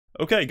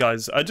Okay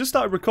guys, I just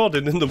started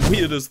recording and the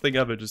weirdest thing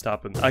ever just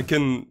happened. I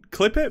can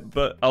clip it,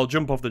 but I'll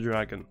jump off the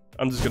dragon.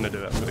 I'm just gonna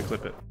do it, I'm gonna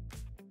clip it.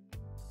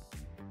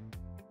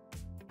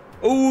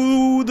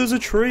 Oh, there's a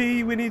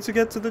tree, we need to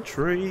get to the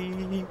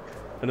tree.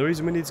 And the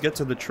reason we need to get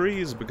to the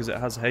tree is because it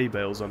has hay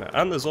bales on it.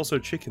 And there's also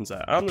chickens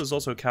there, and there's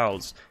also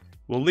cows.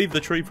 We'll leave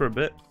the tree for a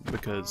bit,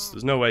 because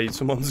there's no way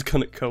someone's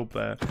gonna go up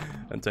there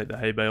and take the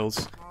hay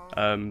bales.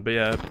 But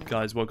yeah,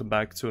 guys, welcome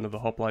back to another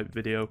Hoplite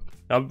video.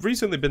 Now, I've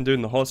recently been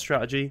doing the horse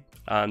strategy,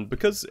 and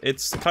because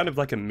it's kind of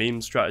like a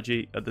meme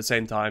strategy, at the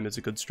same time it's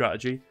a good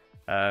strategy,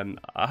 I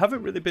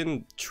haven't really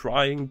been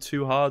trying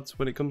too hard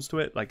when it comes to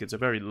it. Like, it's a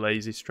very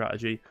lazy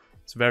strategy.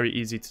 It's very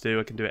easy to do.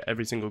 I can do it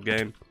every single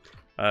game.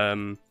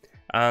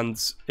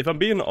 And if I'm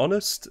being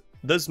honest,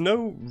 there's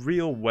no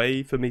real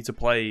way for me to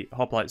play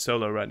Hoplite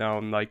solo right now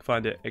and like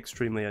find it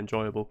extremely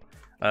enjoyable.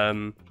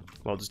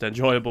 Well, just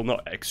enjoyable,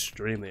 not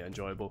extremely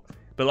enjoyable.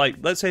 But like,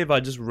 let's say if I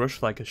just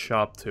rush like a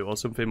sharp 2 or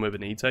something with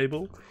an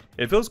E-table,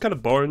 it feels kind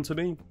of boring to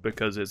me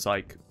because it's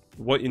like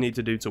what you need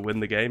to do to win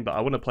the game, but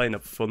I want to play in a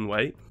fun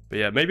way. But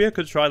yeah, maybe I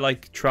could try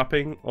like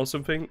trapping or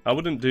something. I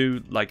wouldn't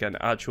do like an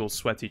actual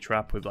sweaty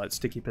trap with like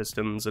sticky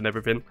pistons and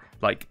everything,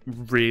 like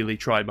really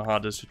try my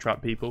hardest to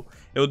trap people.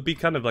 It would be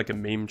kind of like a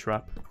meme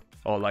trap,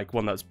 or like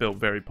one that's built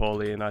very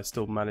poorly and I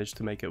still managed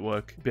to make it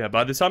work. But yeah,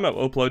 by the time I'm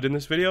uploading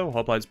this video,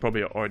 Hoplite's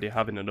probably already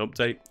having an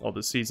update, or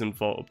the Season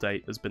 4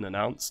 update has been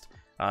announced.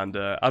 And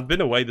I've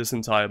been away this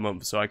entire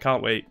month, so I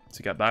can't wait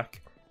to get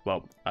back.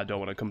 Well, I don't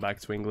want to come back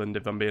to England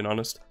if I'm being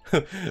honest.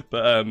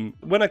 But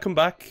when I come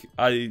back,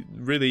 I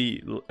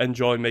really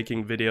enjoy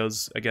making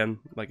videos again.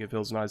 Like, it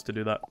feels nice to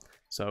do that.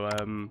 So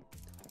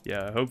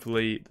yeah,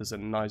 hopefully there's a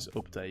nice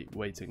update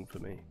waiting for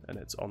me, and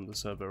it's on the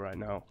server right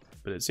now.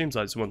 But it seems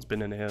like someone's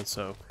been in here,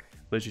 so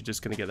literally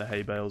just gonna get the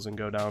hay bales and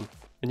go down.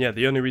 And yeah,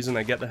 the only reason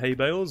I get the hay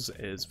bales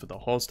is for the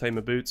horse tamer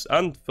boots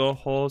and for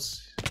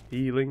horse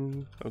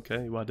healing.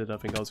 Okay, why did I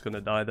think I was gonna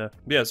die there?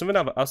 But yeah, something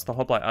I've asked the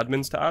Hoplite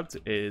admins to add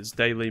is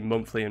daily,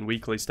 monthly, and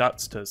weekly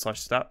stats to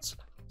 /stats.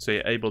 So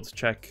you're able to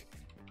check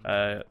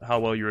how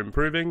well you're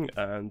improving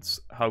and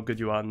how good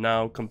you are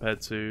now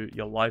compared to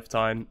your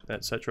lifetime,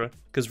 etc.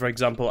 Because for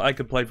example, I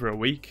could play for a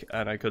week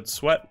and I could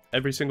sweat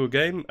every single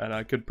game and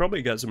I could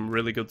probably get some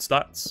really good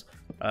stats,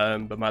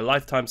 but my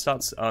lifetime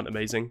stats aren't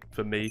amazing,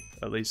 for me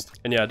at least.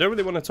 And yeah, I don't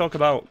really want to talk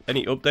about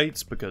any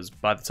updates because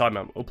by the time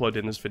I'm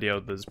uploading this video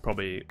there's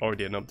probably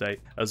already an update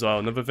as well.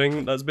 Another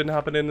thing that's been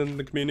happening in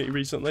the community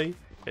recently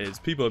is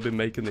people have been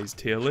making these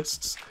tier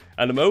lists,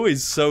 and I'm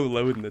always so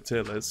low in the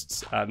tier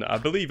lists, and I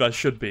believe I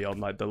should be on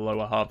like the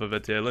lower half of a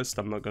tier list,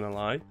 I'm not gonna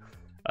lie.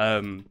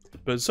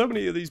 But so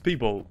many of these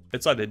people,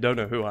 it's like they don't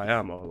know who I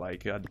am, or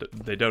like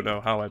they don't know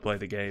how I play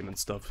the game and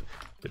stuff.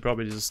 They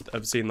probably just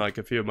have seen like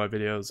a few of my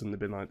videos and they've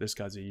been like, this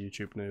guy's a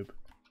YouTube noob.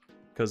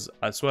 Because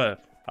I swear,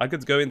 I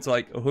could go into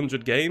like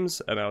 100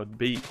 games and I would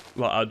beat,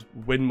 well, I'd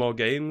win more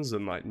games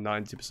than like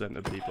 90%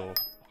 of people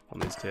on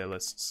these tier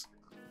lists.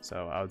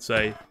 So I would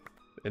say,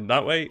 in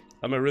that way,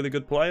 I'm a really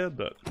good player,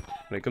 but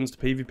when it comes to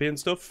PvP and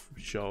stuff,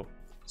 sure,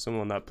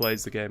 someone that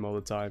plays the game all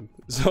the time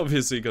is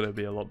obviously going to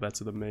be a lot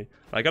better than me.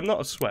 Like, I'm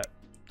not a sweat,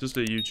 just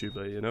a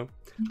YouTuber, you know?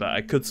 But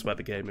I could sweat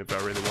the game if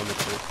I really wanted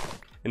to.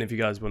 And if you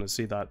guys want to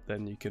see that,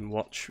 then you can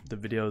watch the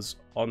videos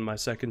on my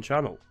second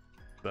channel.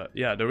 But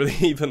yeah, I don't really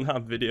even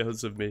have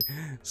videos of me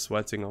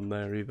sweating on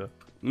there either.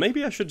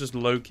 Maybe I should just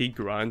low-key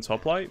grind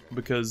Hoplite,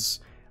 because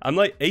I'm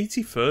like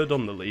 83rd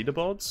on the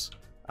leaderboards.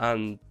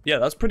 And yeah,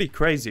 that's pretty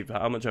crazy for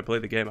how much I play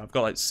the game. I've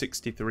got like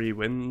 63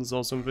 wins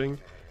or something,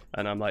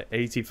 and I'm like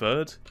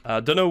 83rd.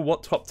 I don't know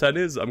what top 10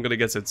 is. I'm gonna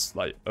guess it's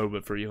like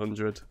over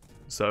 300.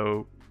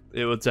 So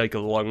it would take a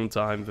long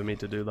time for me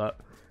to do that.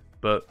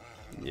 But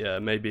yeah,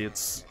 maybe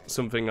it's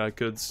something I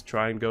could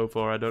try and go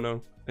for, I don't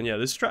know. And yeah,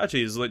 this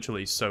strategy is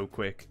literally so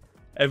quick.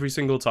 Every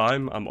single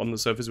time I'm on the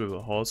surface with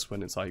a horse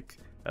when it's like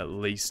at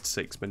least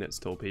 6 minutes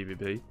till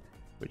PvP,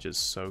 which is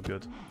so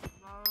good.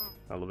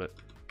 I love it.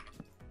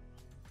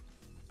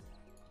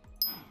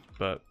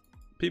 But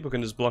people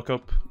can just block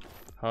up,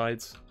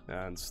 hide,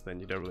 and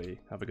then you don't really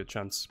have a good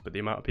chance. But the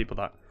amount of people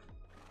that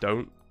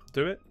don't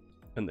do it,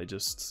 and they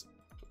just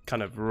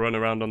kind of run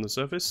around on the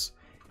surface,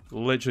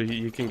 literally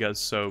you can get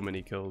so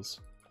many kills.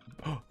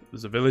 Oh,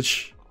 there's a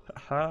village.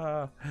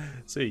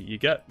 See, you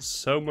get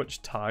so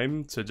much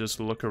time to just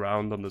look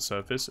around on the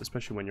surface,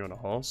 especially when you're on a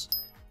horse.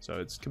 So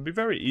it can be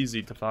very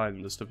easy to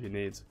find the stuff you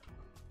need.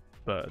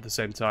 But at the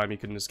same time, you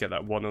can just get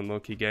that one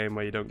unlucky game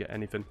where you don't get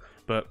anything.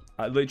 But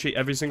literally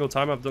every single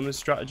time I've done this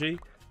strategy,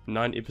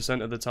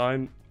 90% of the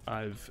time,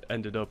 I've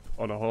ended up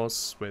on a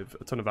horse with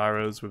a ton of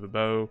arrows, with a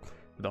bow,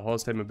 with the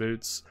horse tamer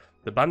boots.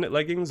 The bandit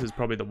leggings is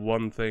probably the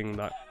one thing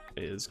that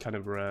is kind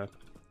of rare.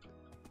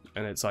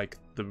 And it's like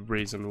the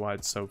reason why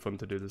it's so fun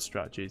to do this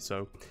strategy.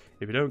 So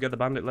if you don't get the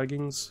bandit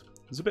leggings,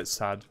 it's a bit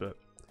sad, but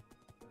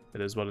it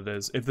is what it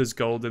is. If there's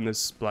gold in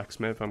this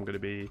blacksmith, I'm going to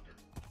be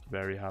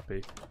very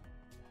happy.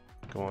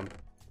 Go on.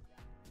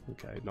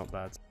 Okay, not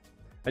bad.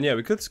 And yeah,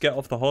 we could get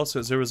off the horse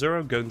at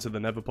 0-0, go into the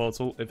nether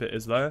portal if it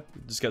is there.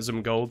 Just get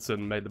some golds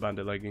and make the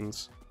bandit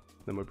leggings.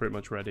 Then we're pretty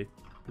much ready.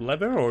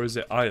 Leather or is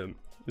it iron?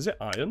 Is it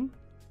iron?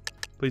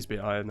 Please be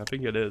iron. I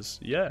think it is.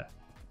 Yeah.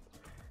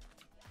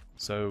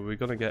 So we're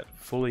gonna get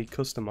fully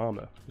custom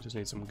armor. We just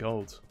need some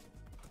gold.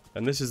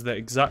 And this is the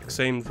exact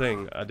same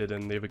thing I did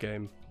in the other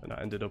game, and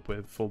I ended up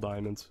with full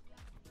diamond.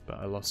 But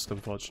I lost,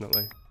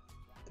 unfortunately.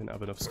 Didn't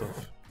have enough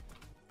stuff.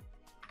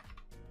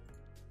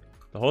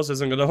 The horse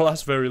isn't gonna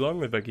last very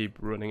long if I keep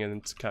running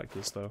into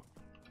cactus, though.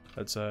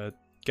 Let's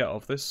get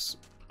off this.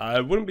 I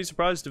wouldn't be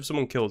surprised if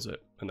someone kills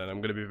it, and then I'm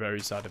gonna be very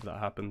sad if that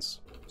happens.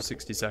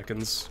 60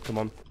 seconds. Come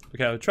on.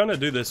 Okay, I'm trying to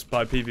do this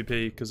by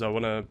PvP because I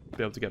want to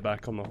be able to get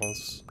back on the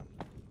horse.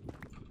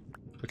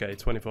 Okay,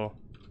 24.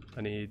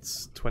 I need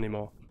 20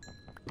 more.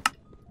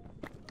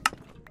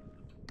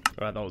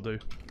 Alright, that'll do.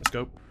 Let's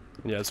go.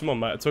 Yeah, someone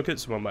might have took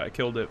it, someone might have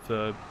killed it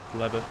for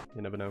leather.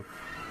 You never know.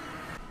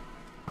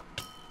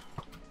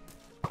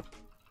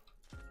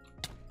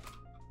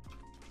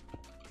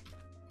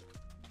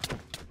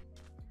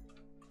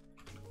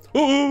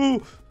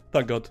 Oh!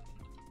 Thank God.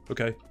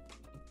 Okay.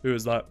 Who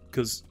is that?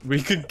 Because we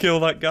can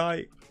kill that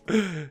guy.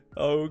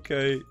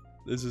 Okay.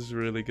 This is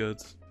really good.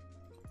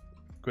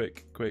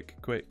 Quick, quick,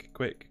 quick,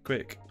 quick,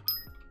 quick.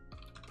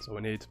 So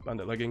we need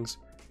bandit leggings.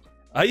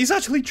 He's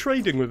actually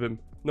trading with him.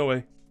 No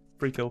way.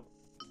 Free kill.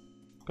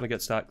 Gonna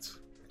get stacked.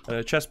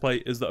 Chest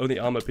plate is the only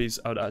armor piece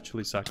I would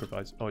actually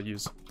sacrifice. Or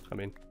use. I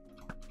mean.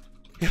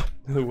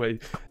 No way.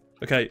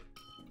 Okay.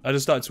 I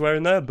just started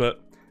swearing there,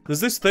 but there's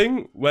this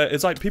thing where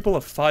it's like people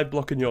are 5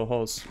 blocking your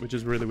horse, which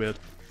is really weird.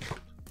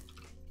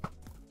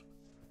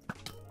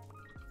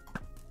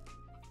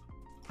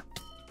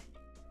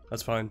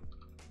 That's fine.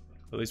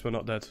 At least we're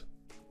not dead.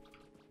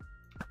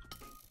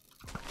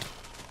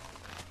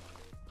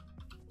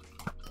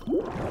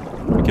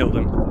 We killed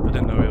him. I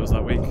didn't know he was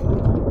that weak.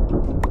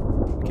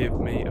 Give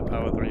me a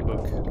power 3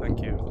 book.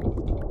 Thank you.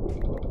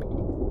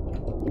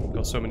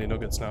 Got so many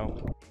nuggets now.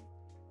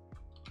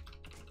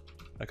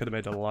 I could have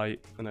made a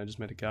light and I just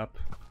made a gap.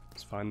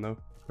 It's fine though.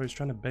 Bro, he's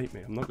trying to bait me.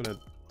 I'm not gonna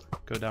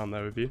go down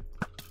there with you.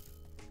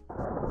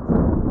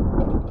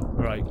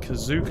 Alright,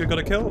 Kazuka got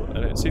a kill and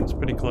it seems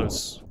pretty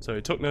close. So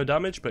he took no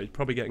damage, but he's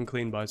probably getting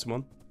cleaned by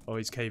someone. Oh,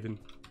 he's caving.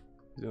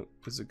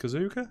 Is it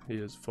Kazuka? He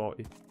is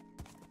 40.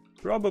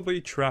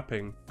 Probably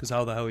trapping, because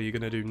how the hell are you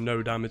going to do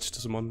no damage to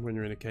someone when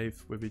you're in a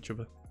cave with each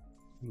other?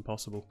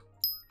 Impossible.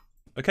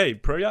 Okay,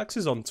 Proyax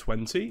is on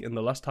 20, and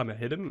the last time I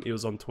hit him, he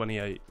was on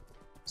 28.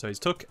 So he's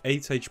took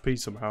 8 HP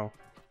somehow.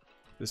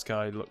 This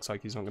guy looks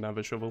like he's not going to have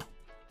a shovel.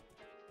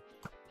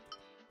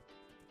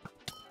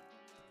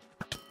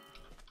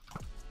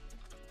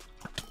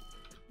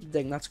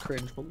 Dang, that's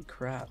cringe. Holy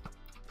crap.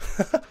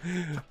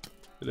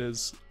 It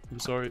is. I'm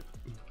sorry.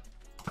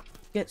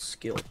 Get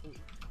skill.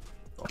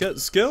 Get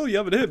skill? You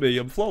haven't hit me.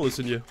 I'm flawless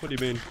in you. What do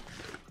you mean?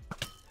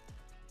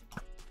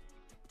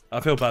 I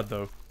feel bad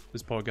though.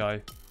 This poor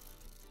guy.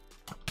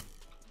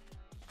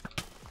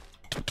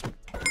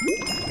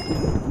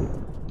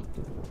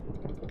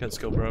 Get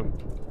skill, bro.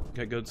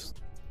 Get good.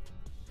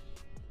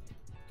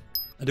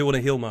 I do want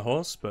to heal my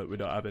horse, but we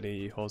don't have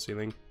any horse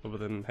healing other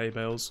than hay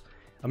bales.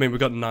 I mean, we've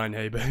got 9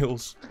 hay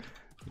bales.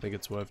 I think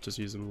it's worth just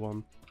using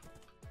 1.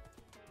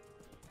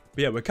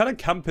 But yeah, we're kind of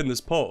camping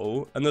this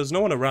portal, and there's no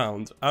one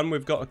around, and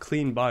we've got a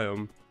clean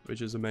biome,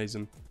 which is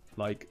amazing.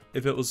 Like,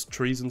 if it was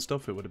trees and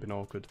stuff, it would have been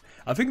awkward.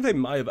 I think they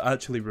might have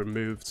actually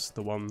removed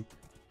the one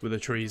with the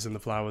trees and the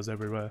flowers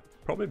everywhere.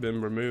 Probably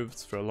been removed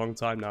for a long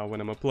time now when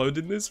I'm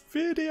uploading this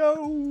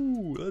video.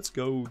 Let's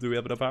go. Do we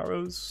have enough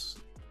arrows?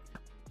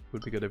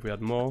 Would be good if we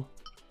had more.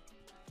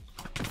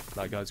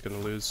 That guy's gonna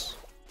lose.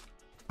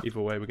 Either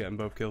way, we're getting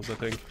both kills, I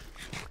think.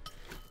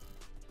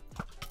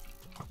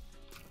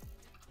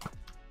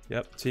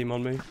 Yep, team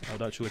on me. I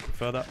would actually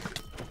prefer that.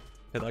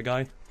 Hit that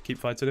guy. Keep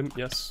fighting him.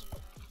 Yes.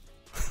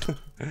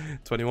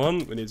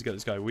 21. We need to get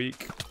this guy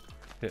weak.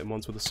 Hit him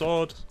once with a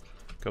sword.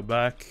 Go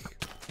back.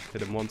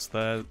 Hit him once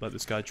there. Let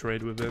this guy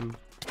trade with him.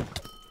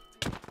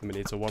 And we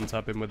need to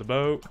one-tap him with a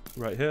bow.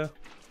 Right here.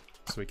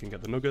 So we can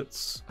get the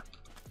nuggets.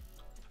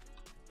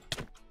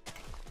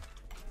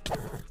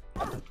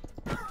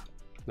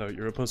 No,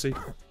 you're a pussy.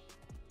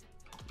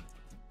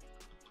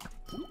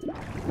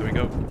 There we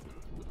go.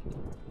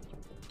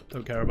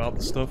 Don't care about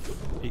the stuff.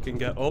 He can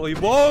get all he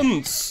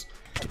wants!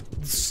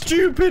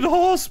 Stupid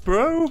horse,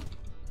 bro!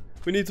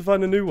 We need to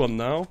find a new one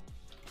now.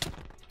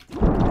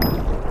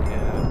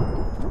 Yeah.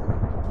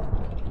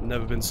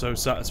 Never been so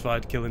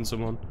satisfied killing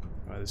someone.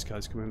 Right, this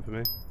guy's coming for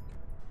me.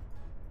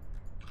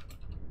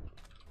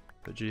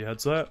 The G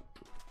headset.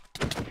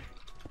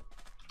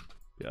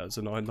 Yeah, it's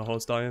annoying, the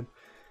horse dying.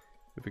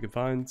 If we can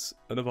find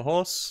another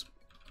horse,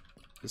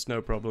 it's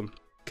no problem.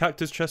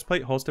 Cactus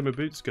chestplate, horse timber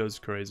boots goes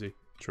crazy.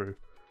 True.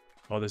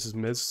 Oh, this is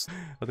Miz.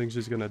 I think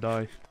she's gonna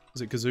die.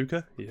 Is it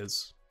Kazuka? He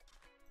is.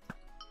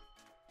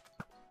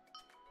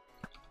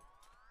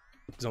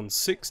 He's on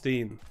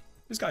 16.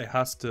 This guy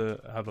has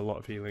to have a lot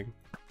of healing.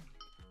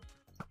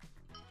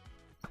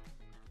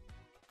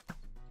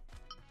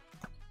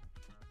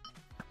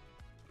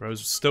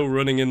 Bro's still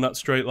running in that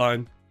straight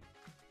line.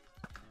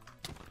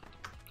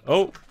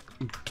 Oh!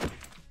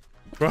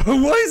 Bro,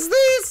 what is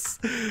this?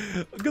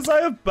 Because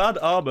I have bad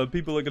armor,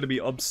 people are going to be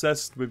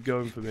obsessed with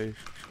going for me.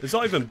 It's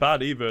not even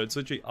bad either. It's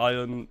literally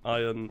iron,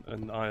 iron,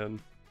 and iron.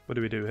 What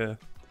do we do here?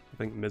 I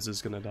think Miz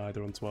is gonna die.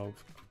 They're on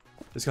 12.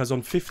 This guy's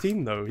on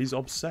 15 though. He's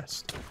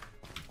obsessed.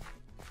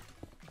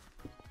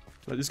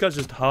 Like, this guy's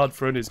just hard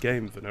throwing his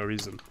game for no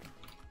reason.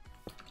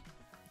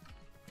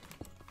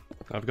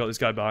 I've got this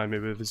guy behind me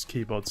with his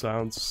keyboard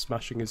sounds,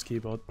 smashing his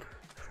keyboard.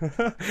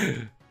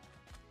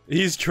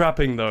 He's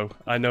trapping though.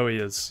 I know he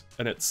is.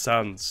 And it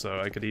sounds,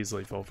 so I could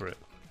easily fall for it.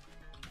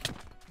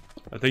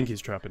 I think he's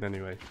trapping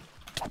anyway.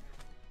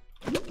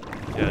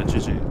 Yeah,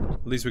 GG.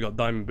 At least we got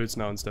diamond boots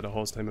now instead of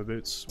horse tamer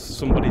boots.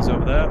 Somebody's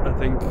over there. I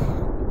think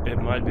it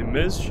might be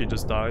Miz. She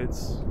just died.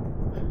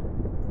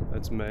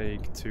 Let's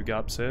make 2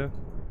 gaps here.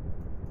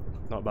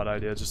 Not a bad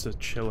idea, just to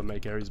chill and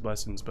make Ares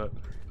blessings, but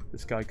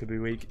this guy could be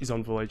weak. He's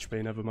on full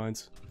HP, never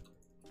mind.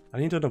 I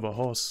need another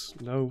horse.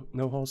 No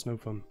horse, no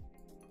fun.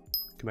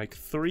 Can make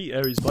 3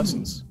 Ares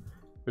blessings.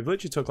 We've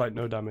literally took like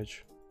no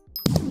damage.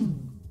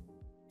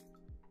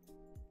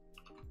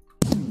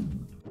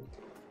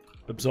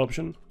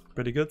 Absorption,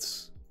 pretty good.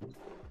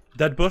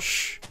 Dead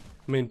bush.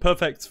 I mean,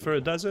 perfect for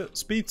a desert.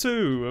 Speed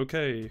 2,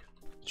 okay.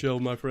 Chill,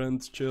 my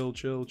friends. Chill,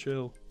 chill,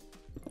 chill.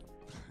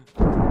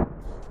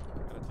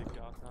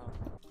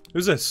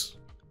 Who's this?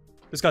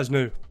 This guy's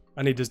new.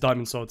 I need his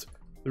diamond sword.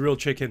 The real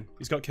chicken.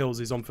 He's got kills.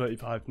 He's on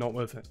 35. Not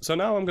worth it. So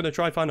now I'm going to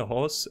try find a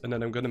horse. And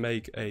then I'm going to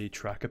make a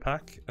tracker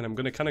pack. And I'm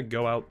going to kind of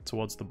go out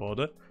towards the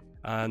border.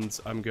 And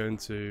I'm going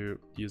to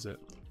use it.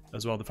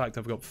 As well, the fact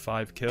I've got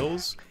 5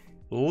 kills.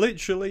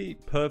 Literally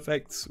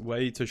perfect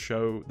way to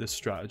show this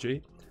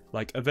strategy.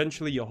 Like,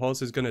 eventually your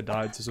horse is going to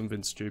die to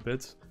something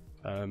stupid.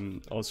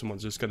 Or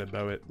someone's just going to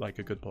bow it like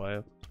a good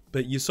player.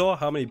 But you saw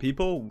how many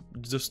people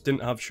just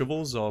didn't have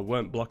shovels or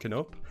weren't blocking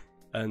up.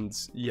 And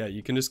yeah,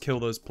 you can just kill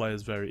those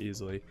players very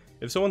easily.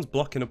 If someone's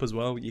blocking up as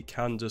well, you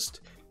can just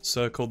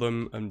circle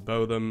them and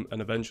bow them,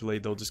 and eventually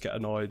they'll just get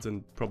annoyed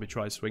and probably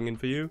try swinging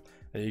for you.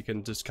 And you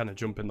can just kind of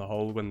jump in the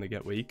hole when they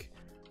get weak.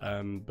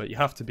 But you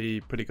have to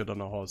be pretty good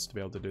on a horse to be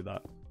able to do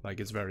that.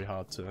 Like, it's very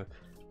hard to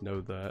know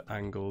the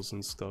angles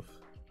and stuff.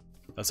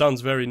 That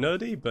sounds very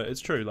nerdy, but it's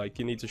true. Like,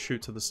 you need to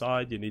shoot to the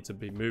side, you need to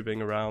be moving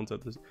around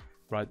at the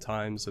right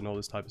times and all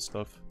this type of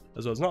stuff.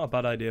 As well, it's not a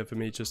bad idea for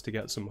me just to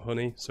get some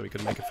honey so we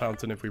can make a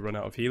fountain if we run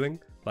out of healing.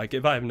 Like,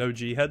 if I have no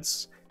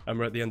G-heads and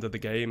we're at the end of the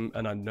game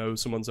and I know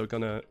someone's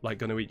gonna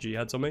eat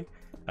G-heads on me,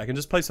 I can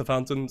just place a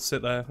fountain,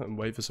 sit there and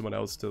wait for someone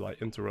else to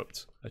like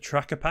interrupt. A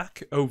tracker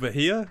pack over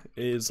here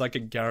is like a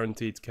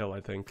guaranteed kill,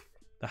 I think.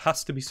 There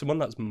has to be someone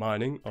that's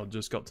mining or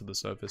just got to the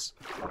surface.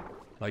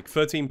 Like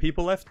 13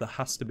 people left, there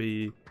has to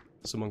be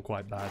someone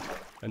quite bad.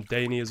 And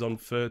Danny is on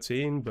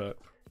 13, but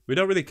we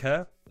don't really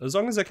care. As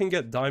long as I can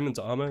get diamond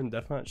armor in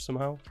Deathmatch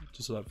somehow,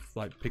 just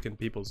like picking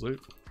people's loot,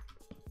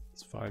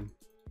 it's fine.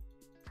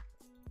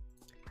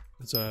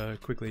 Let's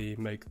quickly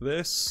make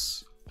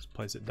this. Just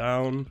place it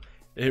down.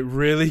 It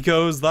really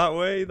goes that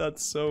way?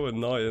 That's so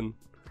annoying.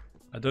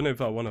 I don't know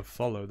if I want to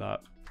follow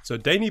that. So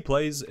Danny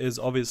Plays is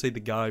obviously the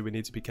guy we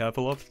need to be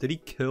careful of. Did he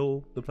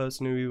kill the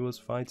person who he was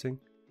fighting?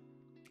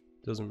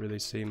 Doesn't really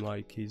seem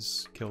like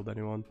he's killed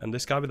anyone. And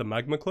this guy with the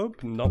magma club,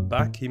 not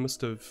back. He must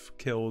have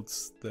killed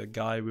the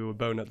guy we were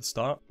bowing at the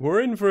start.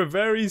 We're in for a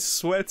very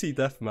sweaty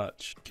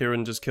deathmatch.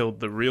 Kieran just killed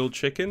the real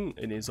chicken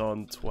and he's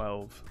on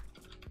 12.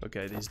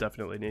 Okay, these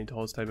definitely need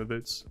horse tamer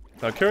boots.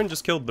 Now Kieran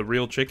just killed the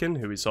real chicken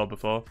who we saw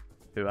before,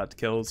 who had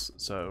kills.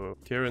 So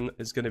Kieran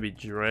is going to be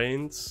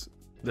drained.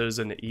 There's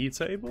an E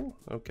table.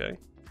 Okay.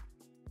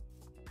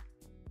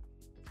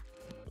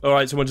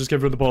 Alright, someone just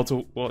gave her the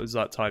portal. What is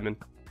that timing?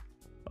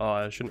 Oh,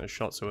 I shouldn't have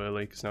shot so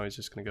early, because now he's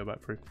just going to go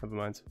back through. Never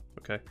mind.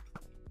 Okay.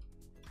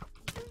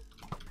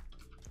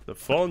 The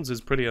fawns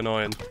is pretty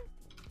annoying.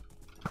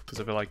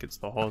 Because I feel like it's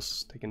the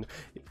horse taking...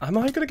 Am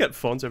I going to get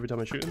fawns every time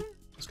I shoot him?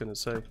 I was going to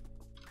say.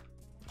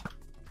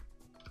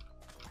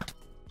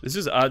 This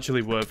is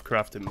actually worth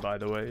crafting, by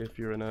the way, if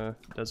you're in a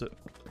desert.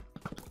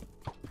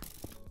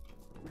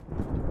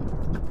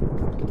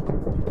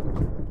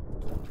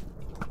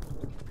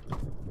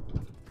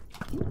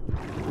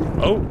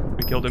 Oh,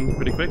 we killed him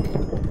pretty quick.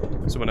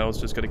 Someone else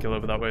just got a kill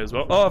over that way as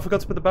well. Oh, I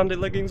forgot to put the bandit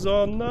leggings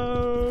on.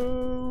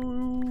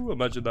 No!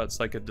 Imagine that's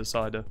like a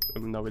decider.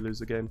 And now we lose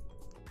the game.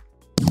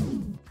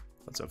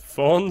 That's a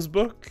fawns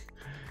book.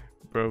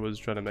 Bro was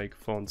trying to make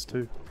fawns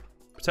too.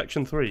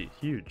 Protection 3,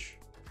 huge.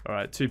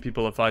 Alright, 2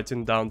 people are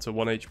fighting down to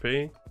 1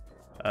 HP.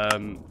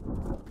 And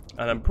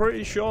I'm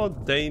pretty sure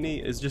Danny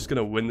is just going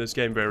to win this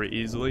game very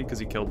easily because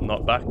he killed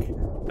Notback.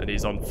 And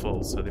he's on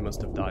full, so they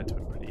must have died to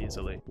him pretty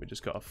easily. We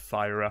just got a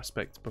fire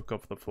aspect book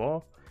off the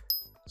floor.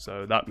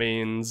 So that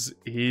means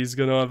he's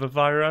going to have a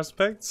fire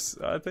aspect,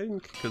 I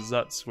think. Because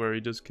that's where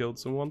he just killed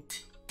someone.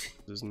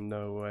 There's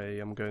no way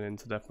I'm going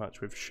into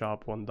deathmatch with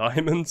sharp 1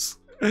 diamonds.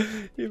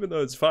 Even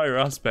though it's fire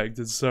aspect,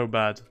 it's so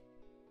bad.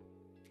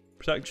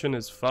 Protection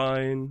is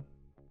fine.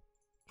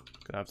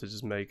 Gonna have to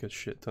just make a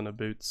shit ton of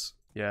boots.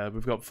 Yeah,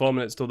 we've got 4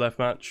 minutes till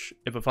deathmatch.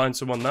 If I find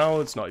someone now,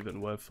 it's not even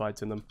worth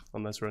fighting them.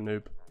 Unless we're a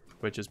noob.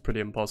 Which is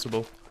pretty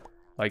impossible.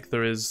 Like,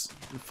 there is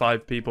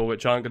 5 people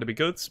which aren't going to be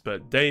good.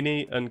 But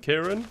Danny and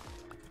Kieran.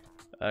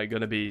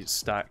 gonna be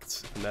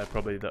stacked, and they're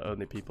probably the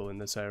only people in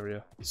this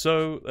area.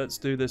 So let's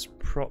do this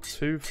prop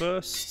 2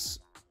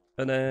 first,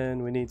 and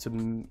then we need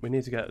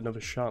to get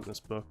another sharpness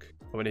book.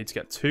 Or we need to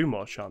get 2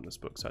 more sharpness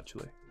books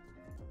actually.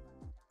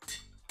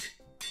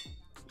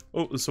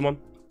 Oh, there's someone.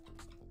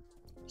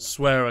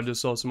 Swear I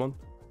just saw someone.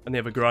 And they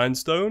have a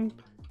grindstone.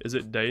 Is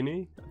it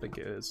Danny? I think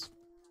it is.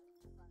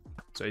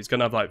 So he's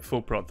gonna have like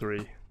full prop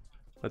 3.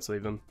 Let's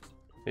leave him.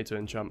 Need to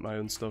enchant my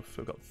own stuff.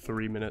 I've got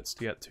 3 minutes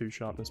to get 2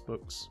 sharpness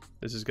books.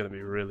 This is going to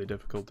be really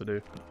difficult to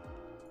do.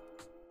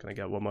 Can I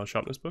get 1 more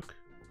sharpness book?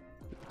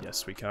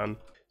 Yes, we can.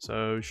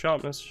 So,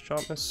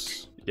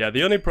 sharpness. Yeah,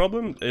 the only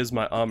problem is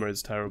my armor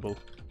is terrible.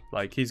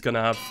 Like, he's going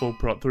to have full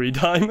prop 3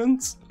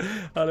 diamonds.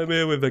 And I'm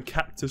here with a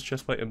cactus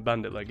chestplate and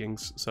bandit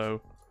leggings.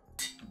 So,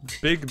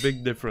 big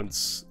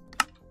difference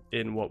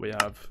in what we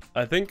have.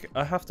 I think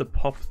I have to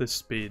pop this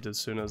speed as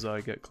soon as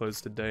I get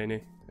close to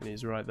Danny. And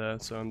he's right there,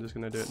 so I'm just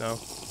going to do it now.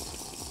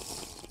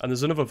 And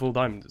there's another full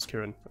diamond, it's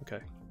Kieran. Okay.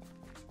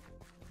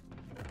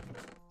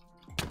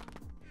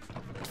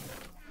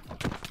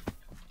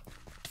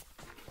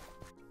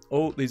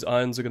 Oh, these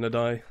irons are gonna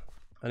die.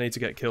 I need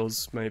to get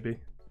kills, maybe.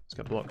 Let's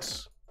get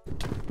blocks.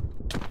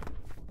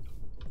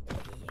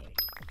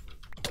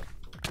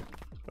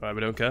 Alright, we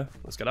don't care.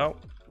 Let's get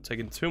out. I'm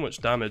taking too much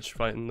damage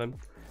fighting them.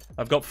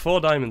 I've got 4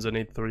 diamonds, I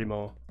need 3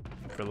 more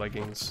for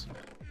leggings.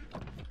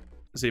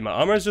 See, my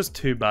armor is just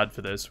too bad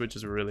for this, which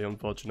is really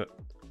unfortunate.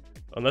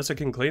 Unless I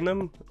can clean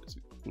them, it's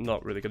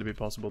not really going to be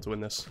possible to win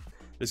this.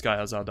 This guy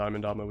has our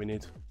diamond armor we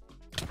need.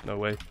 No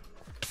way.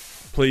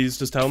 Please,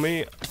 just tell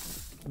me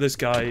this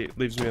guy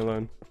leaves me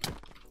alone.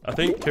 I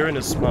think Kieran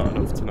is smart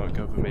enough to not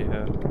go for me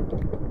here.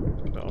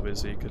 But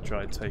obviously he could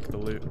try and take the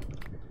loot.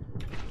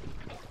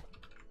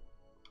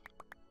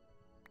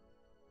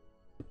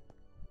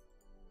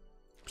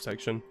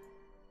 Protection.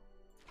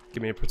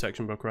 Give me a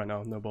protection book right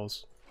now, no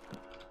balls.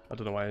 I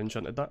don't know why I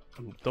enchanted that.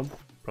 I'm dumb.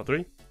 Prop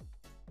 3.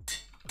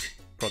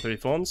 Prop 3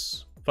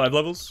 thorns. 5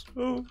 levels.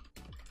 Oh.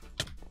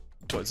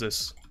 What is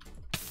this?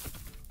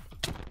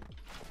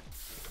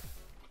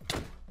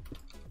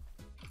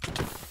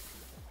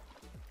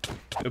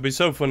 It would be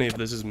so funny if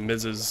this is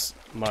Mrs.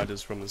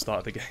 Midas from the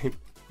start of the game.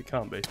 It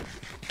can't be.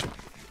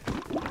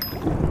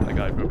 That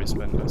guy probably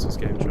spent most of his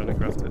game trying to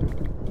craft it.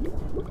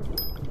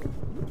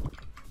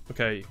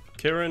 Okay,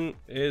 Kieran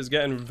is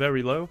getting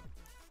very low.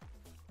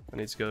 I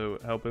need to go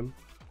help him.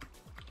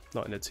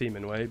 Not in a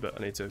teaming way, but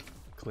I need to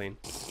clean.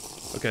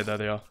 Okay, there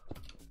they are.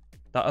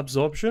 That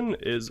absorption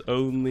is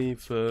only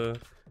for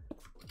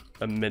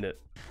a minute.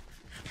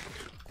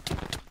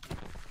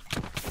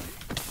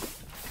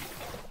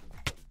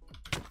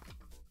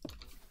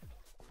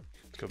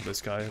 Let's go for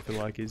this guy. I feel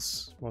like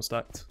he's more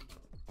stacked.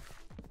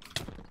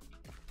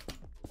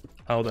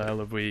 How the hell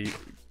have we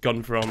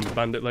gone from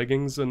bandit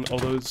leggings and all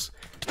those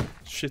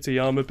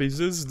shitty armor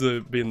pieces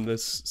to being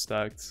this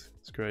stacked?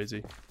 It's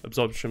crazy.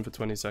 Absorption for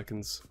 20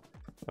 seconds.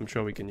 I'm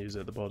sure we can use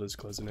it. The border's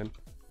closing in.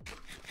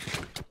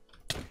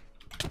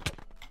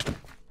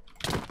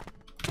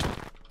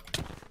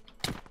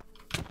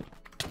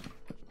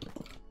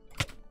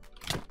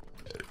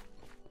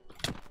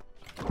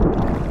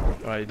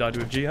 Alright, he died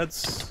with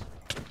G-heads.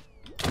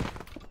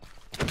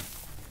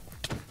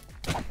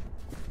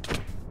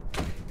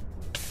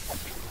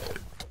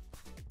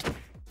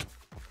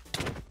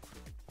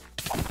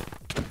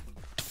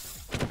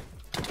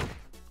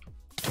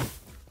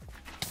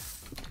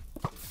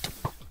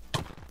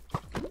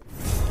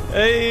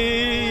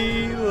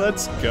 Hey,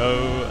 let's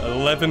go.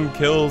 11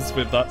 kills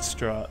with that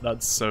strat.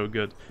 That's so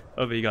good.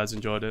 Hope you guys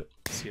enjoyed it.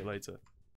 See you later.